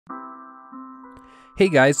Hey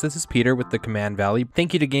guys, this is Peter with the Command Valley.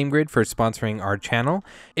 Thank you to GameGrid for sponsoring our channel.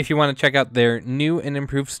 If you want to check out their new and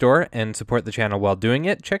improved store and support the channel while doing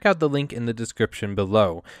it, check out the link in the description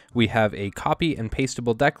below. We have a copy and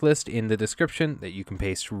pastable deck list in the description that you can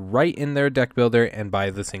paste right in their deck builder and buy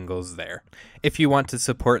the singles there. If you want to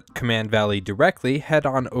support Command Valley directly, head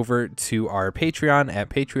on over to our Patreon at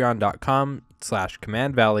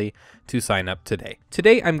patreon.com/Command Valley to sign up today.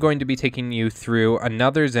 Today I'm going to be taking you through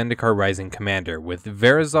another Zendikar Rising commander with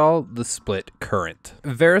Verazol the Split Current.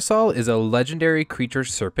 Verazol is a legendary creature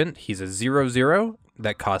serpent. He's a 0/0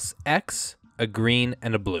 that costs X, a green,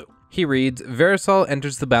 and a blue. He reads, Verazol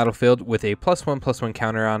enters the battlefield with a +1/+1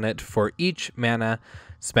 counter on it for each mana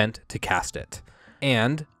spent to cast it.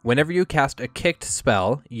 And whenever you cast a kicked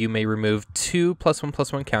spell, you may remove 2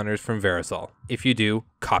 +1/+1 counters from Verazol. If you do,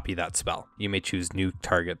 copy that spell. You may choose new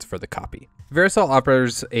targets for the copy. Verazol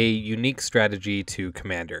offers a unique strategy to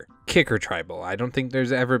Commander. Kicker Tribal. I don't think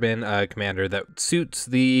there's ever been a commander that suits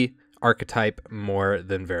the archetype more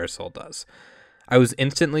than Verazol does. I was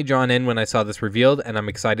instantly drawn in when I saw this revealed, and I'm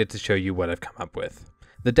excited to show you what I've come up with.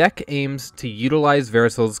 The deck aims to utilize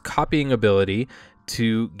Verazol's copying ability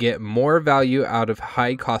to get more value out of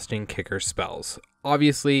high-costing kicker spells.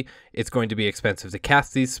 Obviously, it's going to be expensive to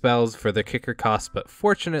cast these spells for the kicker cost, but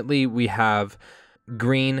fortunately, we have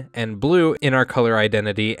green and blue in our color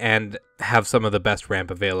identity and have some of the best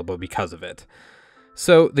ramp available because of it.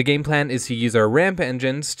 So the game plan is to use our ramp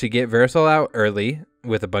engines to get Verazol out early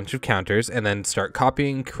with a bunch of counters and then start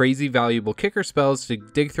copying crazy valuable kicker spells to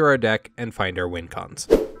dig through our deck and find our win cons.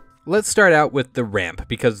 Let's start out with the ramp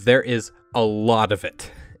because there is a lot of it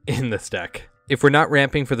in this deck. If we're not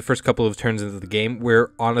ramping for the first couple of turns into the game,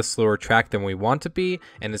 we're on a slower track than we want to be,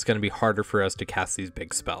 and it's going to be harder for us to cast these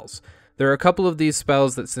big spells. There are a couple of these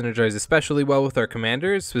spells that synergize especially well with our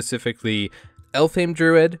commanders, specifically Elfhame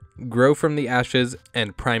Druid, Grow from the Ashes,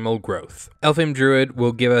 and Primal Growth. Elfhame Druid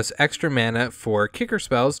will give us extra mana for kicker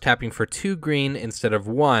spells, tapping for 2 green instead of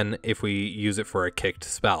 1 if we use it for a kicked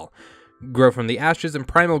spell. Grow from the Ashes and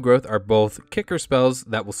Primal Growth are both kicker spells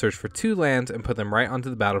that will search for 2 lands and put them right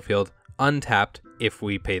onto the battlefield, untapped if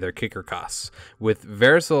we pay their kicker costs. With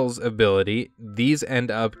Verazol's ability, these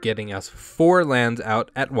end up getting us 4 lands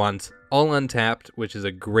out at once, all untapped, which is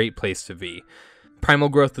a great place to be. Primal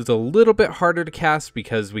Growth is a little bit harder to cast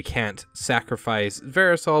because we can't sacrifice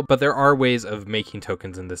Verazol, but there are ways of making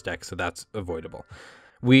tokens in this deck, so that's avoidable.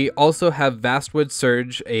 We also have Vastwood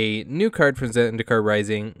Surge, a new card from Zendikar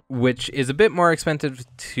Rising, which is a bit more expensive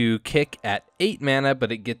to kick at 8 mana,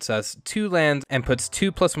 but it gets us 2 lands and puts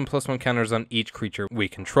 2 +1/+1 counters on each creature we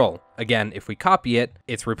control. Again, if we copy it,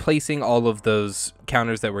 it's replacing all of those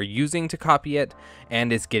counters that we're using to copy it,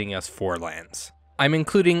 and it's getting us 4 lands. I'm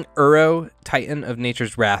including Uro, Titan of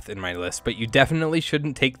Nature's Wrath in my list, but you definitely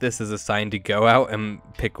shouldn't take this as a sign to go out and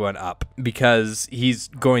pick one up, because he's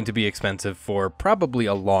going to be expensive for probably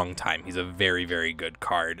a long time. He's a very, very good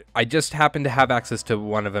card. I just happen to have access to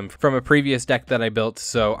one of them from a previous deck that I built,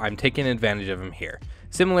 so I'm taking advantage of him here.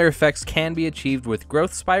 Similar effects can be achieved with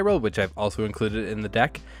Growth Spiral, which I've also included in the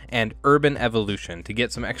deck, and Urban Evolution to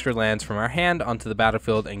get some extra lands from our hand onto the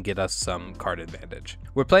battlefield and get us some card advantage.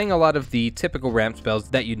 We're playing a lot of the typical ramp spells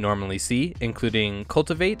that you'd normally see, including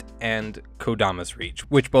Cultivate and Kodama's Reach,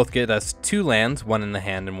 which both get us 2 lands, 1 in the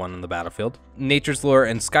hand and 1 on the battlefield, Nature's Lore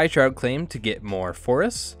and Skyshroud Claim to get more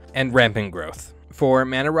forests, and Rampant Growth. For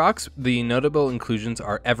mana rocks, the notable inclusions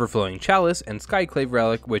are Everflowing Chalice and Skyclave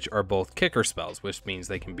Relic, which are both kicker spells, which means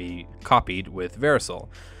they can be copied with Verazol.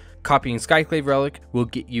 Copying Skyclave Relic will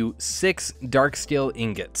get you 6 Darksteel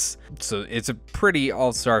Ingots, so it's a pretty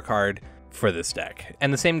all-star card for this deck.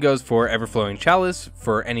 And the same goes for Everflowing Chalice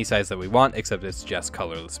for any size that we want, except it's just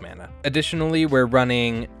colorless mana. Additionally, we're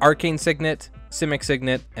running Arcane Signet, Simic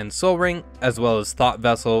Signet, and Soul Ring, as well as Thought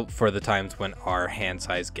Vessel for the times when our hand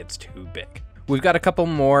size gets too big. We've got a couple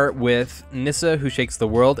more with Nissa, Who Shakes the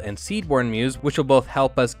World, and Seedborn Muse, which will both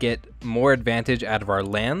help us get more advantage out of our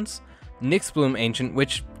lands. Nyxbloom Ancient,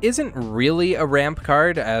 which isn't really a ramp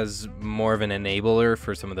card, as more of an enabler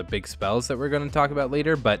for some of the big spells that we're going to talk about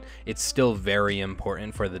later, but it's still very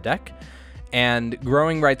important for the deck. And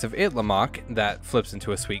Growing Rites of Itlimoc, that flips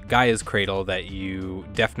into a sweet Gaia's Cradle that you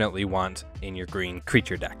definitely want in your green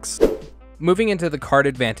creature decks. Moving into the card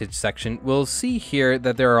advantage section, we'll see here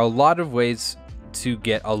that there are a lot of ways to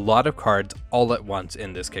get a lot of cards all at once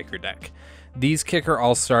in this kicker deck. These kicker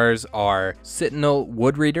all-stars are Citanul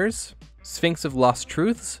Woodreaders, Sphinx of Lost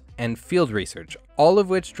Truths, and Field Research, all of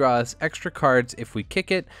which draw us extra cards if we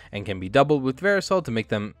kick it and can be doubled with Verazol to make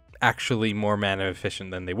them actually more mana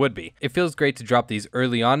efficient than they would be. It feels great to drop these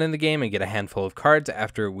early on in the game and get a handful of cards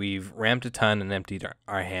after we've ramped a ton and emptied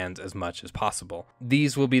our hands as much as possible.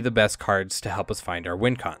 These will be the best cards to help us find our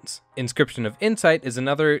win cons. Inscription of Insight is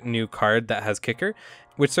another new card that has kicker,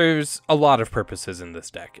 which serves a lot of purposes in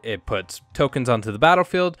this deck. It puts tokens onto the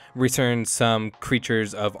battlefield, returns some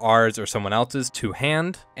creatures of ours or someone else's to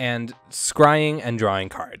hand, and scrying and drawing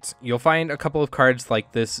cards. You'll find a couple of cards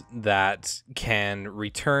like this that can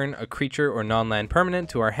return a creature or non-land permanent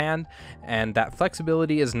to our hand, and that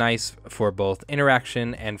flexibility is nice for both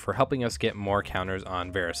interaction and for helping us get more counters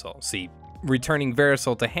on Verazol. See, returning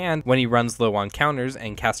Verazol to hand when he runs low on counters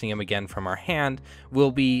and casting him again from our hand will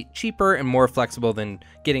be cheaper and more flexible than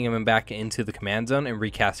getting him back into the command zone and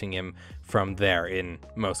recasting him from there in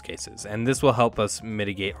most cases. And this will help us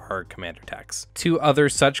mitigate our commander attacks. Two other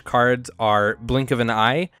such cards are Blink of an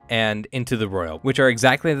Eye and Into the Roil, which are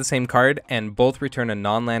exactly the same card and both return a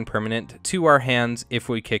non-land permanent to our hands. If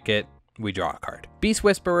we kick it, we draw a card. Beast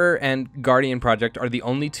Whisperer and Guardian Project are the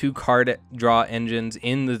only two card draw engines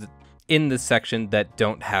in this section that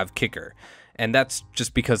don't have kicker, and that's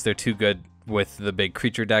just because they're too good with the big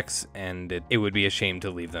creature decks, and it would be a shame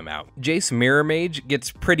to leave them out. Jace Mirror Mage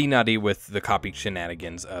gets pretty nutty with the copy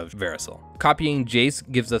shenanigans of Verazol. Copying Jace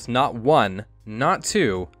gives us not one, not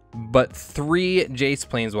two, but 3 Jace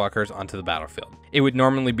Planeswalkers onto the battlefield. It would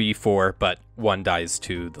normally be 4, but 1 dies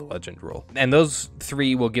to the legend rule. And those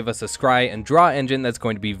 3 will give us a scry and draw engine that's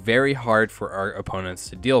going to be very hard for our opponents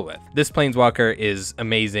to deal with. This Planeswalker is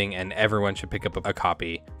amazing, and everyone should pick up a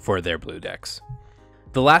copy for their blue decks.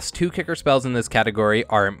 The last 2 kicker spells in this category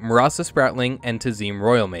are Marasa Sproutling and Tazim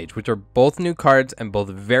Royal Mage, which are both new cards and both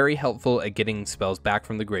very helpful at getting spells back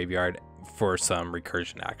from the graveyard for some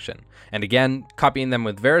recursion action. And again, copying them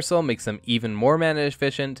with Verazol makes them even more mana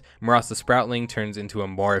efficient. Marasa Sproutling turns into a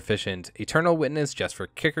more efficient Eternal Witness just for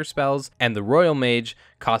kicker spells, and the Royal Mage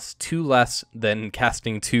costs 2 less than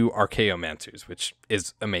casting 2 Archaeomancers, which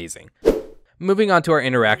is amazing. Moving on to our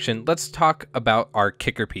interaction, let's talk about our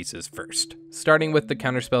kicker pieces first. Starting with the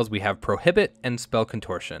counterspells, we have Prohibit and Spell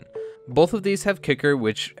Contortion. Both of these have kicker,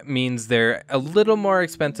 which means they're a little more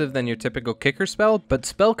expensive than your typical kicker spell, but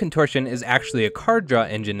Spell Contortion is actually a card draw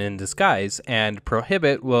engine in disguise, and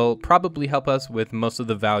Prohibit will probably help us with most of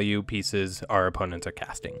the value pieces our opponents are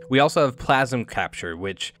casting. We also have Plasm Capture,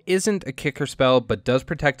 which isn't a kicker spell, but does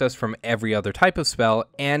protect us from every other type of spell,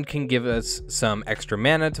 and can give us some extra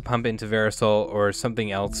mana to pump into Verazol or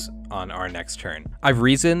something else on our next turn. I've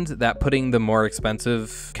reasoned that putting the more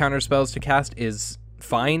expensive counterspells to cast is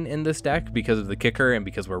fine in this deck because of the kicker and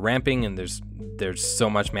because we're ramping and there's so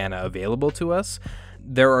much mana available to us.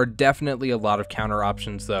 There are definitely a lot of counter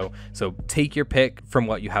options though, so take your pick from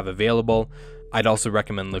what you have available. I'd also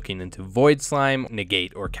recommend looking into Void Slime,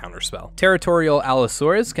 Negate, or Counterspell. Territorial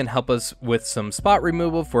Allosaurus can help us with some spot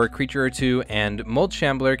removal for a creature or two, and Mold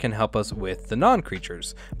Shambler can help us with the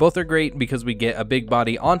non-creatures. Both are great because we get a big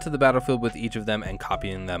body onto the battlefield with each of them, and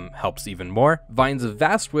copying them helps even more. Vines of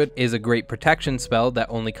Vastwood is a great protection spell that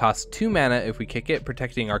only costs 2 mana if we kick it,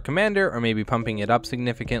 protecting our commander or maybe pumping it up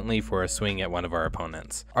significantly for a swing at one of our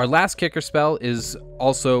opponents. Our last kicker spell is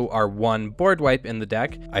also our 1 board wipe in the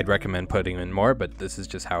deck. I'd recommend putting in more, but this is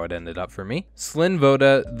just how it ended up for me.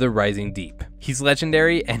 Slinvoda the Rising Deep. He's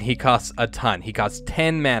legendary and he costs a ton. He costs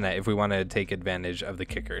 10 mana if we want to take advantage of the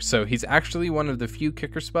kicker. So he's actually one of the few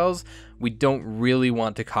kicker spells we don't really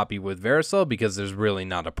want to copy with Verazol because there's really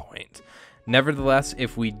not a point. Nevertheless,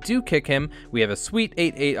 if we do kick him, we have a sweet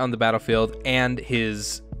 8/8 on the battlefield, and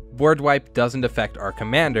his board wipe doesn't affect our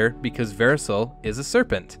commander because Verazol is a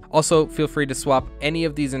serpent. Also, feel free to swap any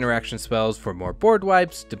of these interaction spells for more board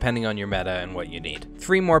wipes depending on your meta and what you need.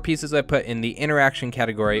 3 more pieces I put in the interaction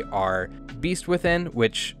category are Beast Within,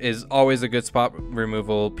 which is always a good spot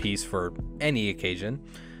removal piece for any occasion.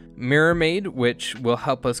 Mirror Maid, which will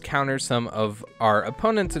help us counter some of our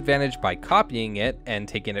opponent's advantage by copying it and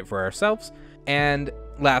taking it for ourselves. And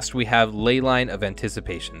last, we have Leyline of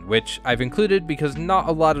Anticipation, which I've included because not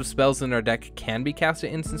a lot of spells in our deck can be cast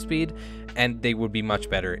at instant speed, and they would be much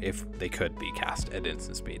better if they could be cast at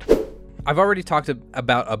instant speed. I've already talked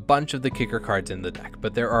about a bunch of the kicker cards in the deck,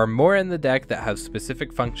 but there are more in the deck that have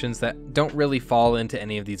specific functions that don't really fall into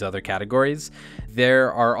any of these other categories.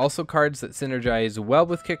 There are also cards that synergize well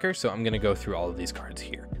with kicker, so I'm going to go through all of these cards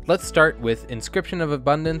here. Let's start with Inscription of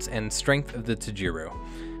Abundance and Strength of the Tajuru.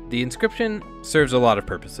 The inscription serves a lot of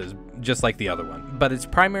purposes. just like the other one. But its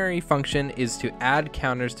primary function is to add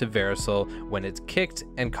counters to Verazol when it's kicked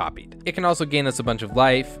and copied. It can also gain us a bunch of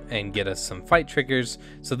life and get us some fight triggers,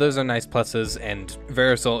 so those are nice pluses, and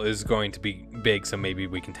Verazol is going to be big, so maybe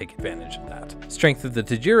we can take advantage of that. Strength of the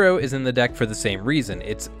Tajuru is in the deck for the same reason.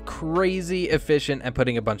 It's crazy efficient at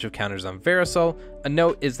putting a bunch of counters on Verazol. A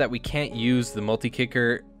note is that we can't use the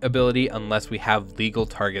multi-kicker ability unless we have legal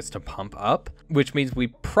targets to pump up, which means we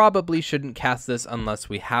probably shouldn't cast this unless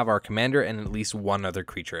we have our commander and at least one other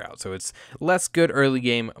creature out. So it's less good early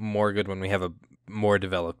game, more good when we have a more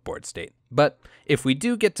developed board state. But if we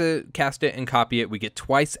do get to cast it and copy it, we get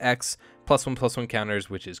twice X +1/+1 counters,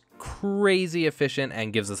 which is crazy efficient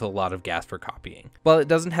and gives us a lot of gas for copying. While it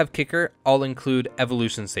doesn't have kicker, I'll include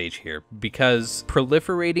Evolution Sage here, because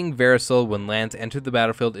proliferating Verazol when lands enter the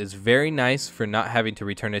battlefield is very nice for not having to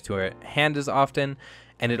return it to our hand as often,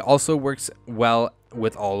 and it also works well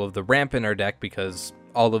with all of the ramp in our deck because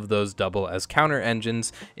all of those double as counter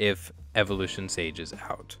engines if Evolution Sage is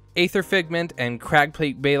out. Aether Figment and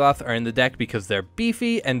Cragplate Baloth are in the deck because they're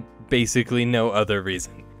beefy and basically no other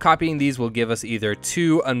reason. Copying these will give us either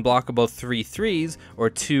 2 unblockable 3/3s or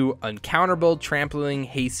 2 uncounterable trampling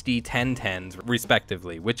hasty 10/10s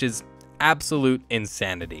respectively, which is absolute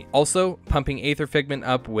insanity. Also, pumping Aether Figment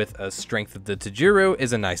up with a Strength of the Tajuru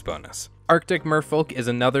is a nice bonus. Arctic Merfolk is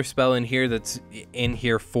another spell in here that's in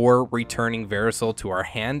here for returning Verazol to our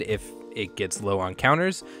hand if it gets low on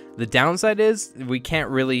counters. The downside is we can't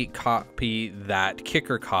really copy that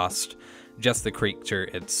kicker cost, just the creature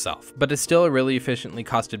itself, but it's still a really efficiently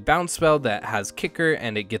costed bounce spell that has kicker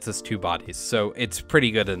and it gets us 2 bodies, so it's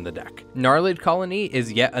pretty good in the deck. Gnarlid Colony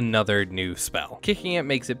is yet another new spell. Kicking it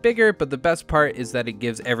makes it bigger, but the best part is that it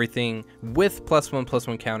gives everything with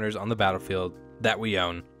 +1/+1 counters on the battlefield that we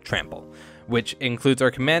own trample, which includes our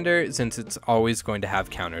commander since it's always going to have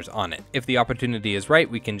counters on it. If the opportunity is right,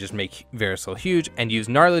 we can just make Verazol huge and use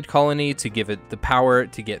Gnarlid Colony to give it the power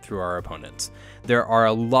to get through our opponents. There are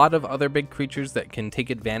a lot of other big creatures that can take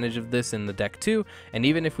advantage of this in the deck too, and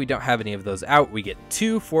even if we don't have any of those out, we get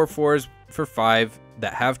 2 4/4s for 5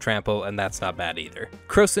 that have trample, and that's not bad either.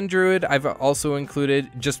 Krosan Druid I've also included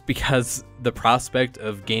just because the prospect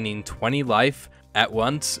of gaining 20 life at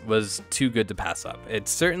once was too good to pass up.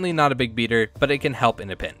 It's certainly not a big beater, but it can help in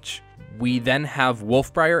a pinch. We then have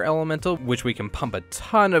Wolfbriar Elemental, which we can pump a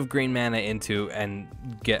ton of green mana into and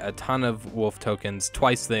get a ton of wolf tokens,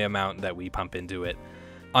 twice the amount that we pump into it.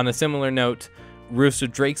 On a similar note, Roost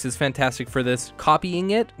of Drakes is fantastic for this.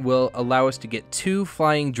 Copying it will allow us to get 2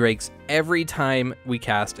 flying drakes every time we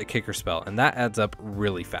cast a kicker spell, and that adds up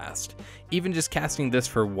really fast. Even just casting this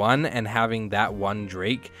for 1 and having that 1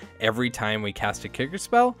 drake every time we cast a kicker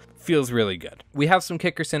spell feels really good. We have some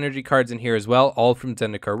kicker synergy cards in here as well, all from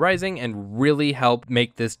Zendikar Rising, and really help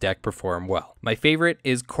make this deck perform well. My favorite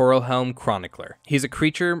is Coralhelm Chronicler. He's a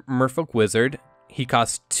creature Merfolk Wizard. He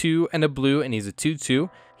costs 2 and a blue, and he's a 2/2.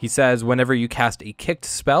 He says whenever you cast a kicked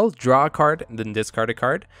spell, draw a card, then discard a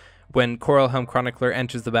card. When Coralhelm Chronicler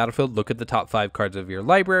enters the battlefield, look at the top 5 cards of your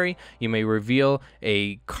library. You may reveal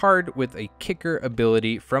a card with a kicker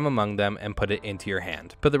ability from among them and put it into your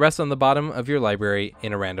hand. Put the rest on the bottom of your library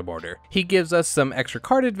in a random order. He gives us some extra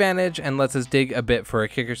card advantage and lets us dig a bit for a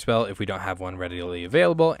kicker spell if we don't have one readily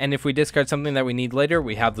available. And if we discard something that we need later,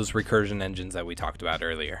 we have those recursion engines that we talked about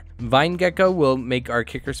earlier. Vine Gecko will make our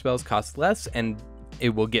kicker spells cost less, and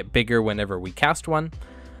it will get bigger whenever we cast one.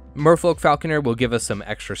 Merfolk Falconer will give us some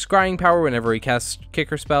extra scrying power whenever we cast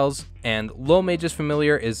kicker spells, and Lullmage's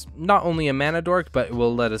Familiar is not only a mana dork, but it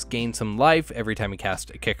will let us gain some life every time we cast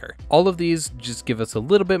a kicker. All of these just give us a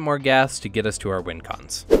little bit more gas to get us to our win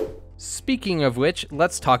cons. Speaking of which,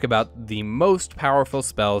 let's talk about the most powerful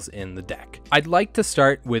spells in the deck. I'd like to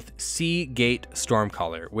start with Seagate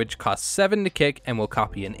Stormcaller, which costs 7 to kick and will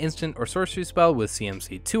copy an instant or sorcery spell with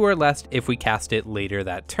CMC 2 or less if we cast it later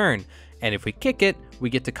that turn. And if we kick it,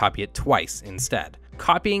 we get to copy it twice instead.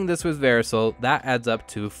 Copying this with Verazol, that adds up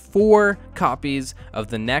to 4 copies of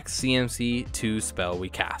the next CMC 2 spell we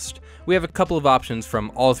cast. We have a couple of options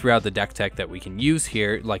from all throughout the deck tech that we can use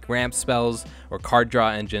here, like ramp spells or card draw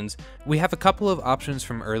engines. We have a couple of options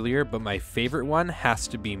from earlier, but my favorite one has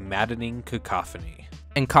to be Maddening Cacophony.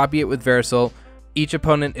 And copy it with Verazol, each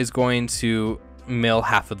opponent is going to mill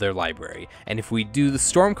half of their library, and if we do the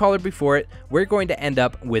Stormcaller before it, we're going to end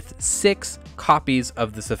up with 6 copies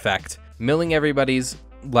of this effect, milling everybody's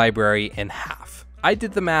library in half. I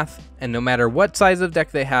did the math, and no matter what size of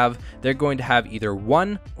deck they have, they're going to have either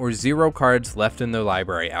 1 or 0 cards left in their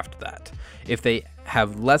library after that. If they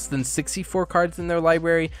have less than 64 cards in their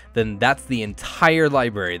library, then that's the entire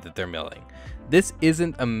library that they're milling. This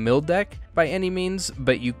isn't a mill deck by any means,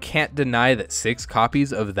 but you can't deny that 6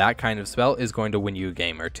 copies of that kind of spell is going to win you a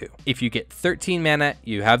game or two. If you get 13 mana,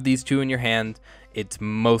 you have these 2 in your hand, it's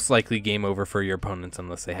most likely game over for your opponents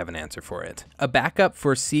unless they have an answer for it. A backup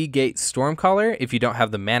for Seagate Stormcaller, if you don't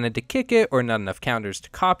have the mana to kick it or not enough counters to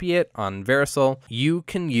copy it on Verazol, you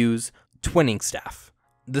can use Twinning Staff.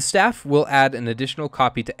 The staff will add an additional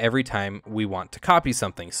copy to every time we want to copy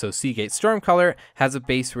something. So Seagate Stormcaller has a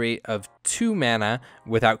base rate of 2 mana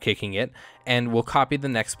without kicking it, and will copy the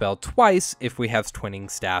next spell twice if we have Twinning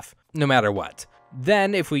Staff, no matter what.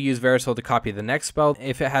 Then if we use Verazol to copy the next spell,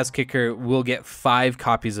 if it has kicker, we'll get 5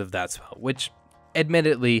 copies of that spell, which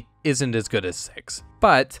admittedly isn't as good as 6.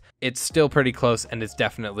 But it's still pretty close, and it's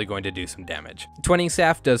definitely going to do some damage. Twinning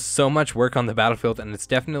Staff does so much work on the battlefield, and it's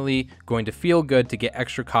definitely going to feel good to get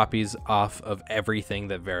extra copies off of everything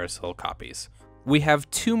that Verazol copies. We have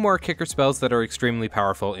 2 more kicker spells that are extremely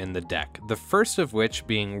powerful in the deck, the first of which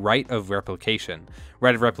being Rite of Replication.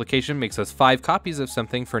 Rite of Replication makes us 5 copies of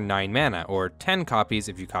something for 9 mana, or 10 copies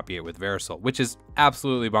if you copy it with Verazol, which is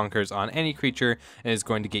absolutely bonkers on any creature and is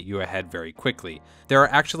going to get you ahead very quickly. There are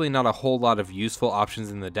actually not a whole lot of useful options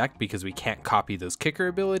in the deck because we can't copy those kicker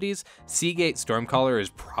abilities. Seagate Stormcaller is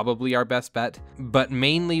probably our best bet, but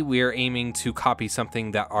mainly we are aiming to copy something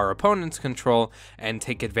that our opponents control and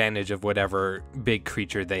take advantage of whatever big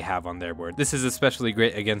creature they have on their board. This is especially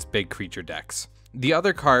great against big creature decks. The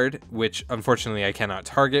other card, which unfortunately I cannot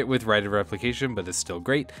target with Rite of Replication but is still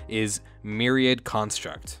great, is Myriad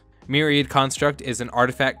Construct. Myriad Construct is an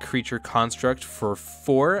artifact creature construct for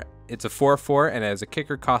 4. It's a 4/4 and has a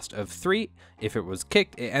kicker cost of 3. If it was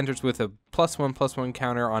kicked, it enters with a +1/+1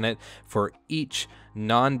 counter on it for each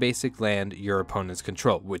non-basic land your opponents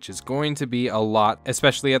control, which is going to be a lot,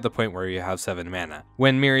 especially at the point where you have 7 mana.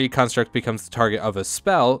 When Myriad Construct becomes the target of a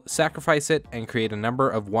spell, sacrifice it and create a number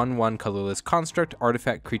of 1/1 colorless construct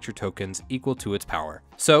artifact creature tokens equal to its power.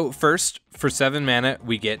 So first, for 7 mana,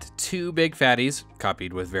 we get 2 big fatties,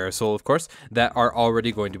 copied with Verazol of course, that are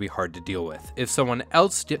already going to be hard to deal with. If someone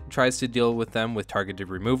else tries to deal with them with targeted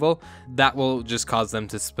removal, that will just cause them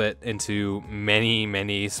to split into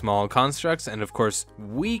many small constructs, and of course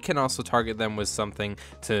we can also target them with something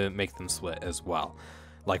to make them split as well,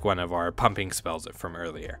 like one of our pumping spells from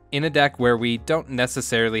earlier. In a deck where we don't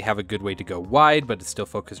necessarily have a good way to go wide, but it's still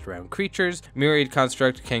focused around creatures, Myriad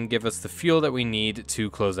Construct can give us the fuel that we need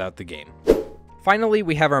to close out the game. Finally,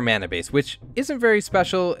 we have our mana base, which isn't very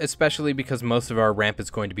special, especially because most of our ramp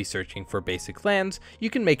is going to be searching for basic lands. You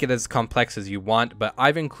can make it as complex as you want, but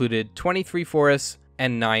I've included 23 forests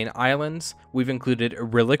and 9 islands. We've included a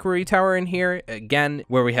Reliquary Tower in here, again,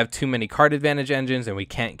 where we have too many card advantage engines and we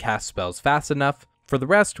can't cast spells fast enough. For the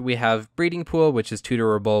rest, we have Breeding Pool, which is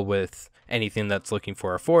tutorable with anything that's looking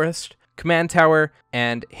for a forest, Command Tower,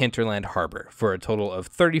 and Hinterland Harbor, for a total of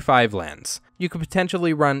 35 lands. You could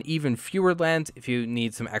potentially run even fewer lands if you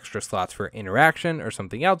need some extra slots for interaction or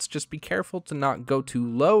something else. Just be careful to not go too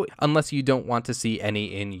low unless you don't want to see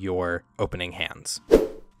any in your opening hands.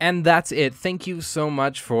 And that's it. Thank you so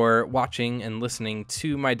much for watching and listening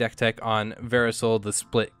to my deck tech on Verazol, the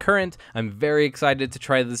Split Current. I'm very excited to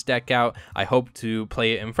try this deck out. I hope to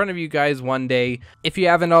play it in front of you guys one day. If you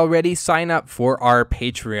haven't already, sign up for our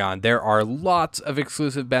Patreon. There are lots of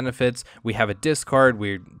exclusive benefits. We have a Discord.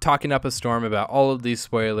 We're talking up a storm about all of these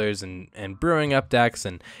spoilers and brewing up decks,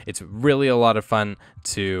 and it's really a lot of fun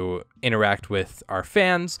to interact with our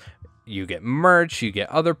fans. You get merch, you get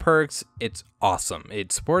other perks. It's awesome.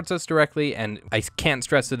 It supports us directly, and I can't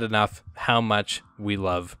stress it enough how much we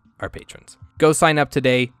love our patrons. Go sign up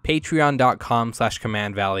today,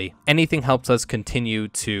 patreon.com/commandvalley. Anything helps us continue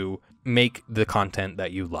to make the content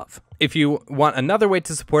that you love. If you want another way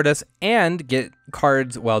to support us and get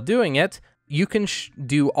cards while doing it, you can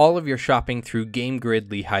do all of your shopping through GameGrid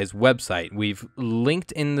Lehigh's website. We've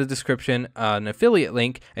linked in the description an affiliate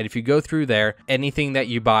link, and if you go through there, anything that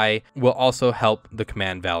you buy will also help the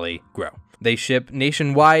Command Valley grow. They ship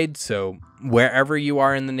nationwide, so wherever you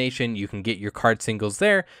are in the nation, you can get your card singles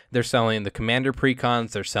there. They're selling the Commander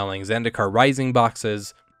Precons, they're selling Zendikar Rising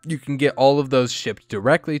boxes. You can get all of those shipped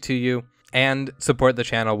directly to you and support the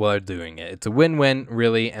channel while doing it. It's a win-win,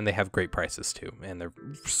 really, and they have great prices too, and they're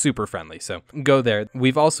super friendly, so go there.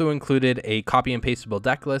 We've also included a copy and pastable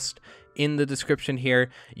deck list in the description here.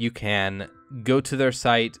 You can go to their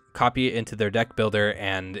site, copy it into their deck builder,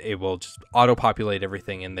 and it will just auto-populate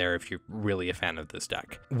everything in there if you're really a fan of this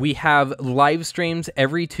deck. We have live streams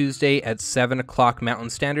every Tuesday at 7 o'clock Mountain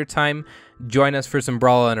Standard Time. Join us for some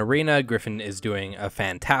Brawl and Arena. Griffin is doing a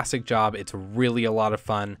fantastic job. It's really a lot of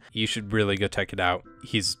fun. You should really go check it out.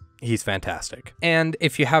 He's fantastic. And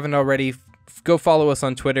if you haven't already, Go follow us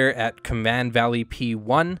on Twitter at Command Valley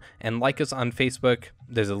P1 and like us on Facebook.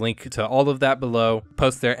 There's a link to all of that below.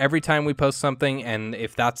 Post there every time we post something, and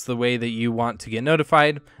if that's the way that you want to get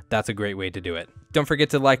notified, that's a great way to do it. Don't forget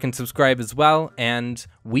to like and subscribe as well, and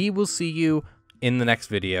we will see you in the next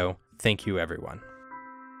video. Thank you, everyone.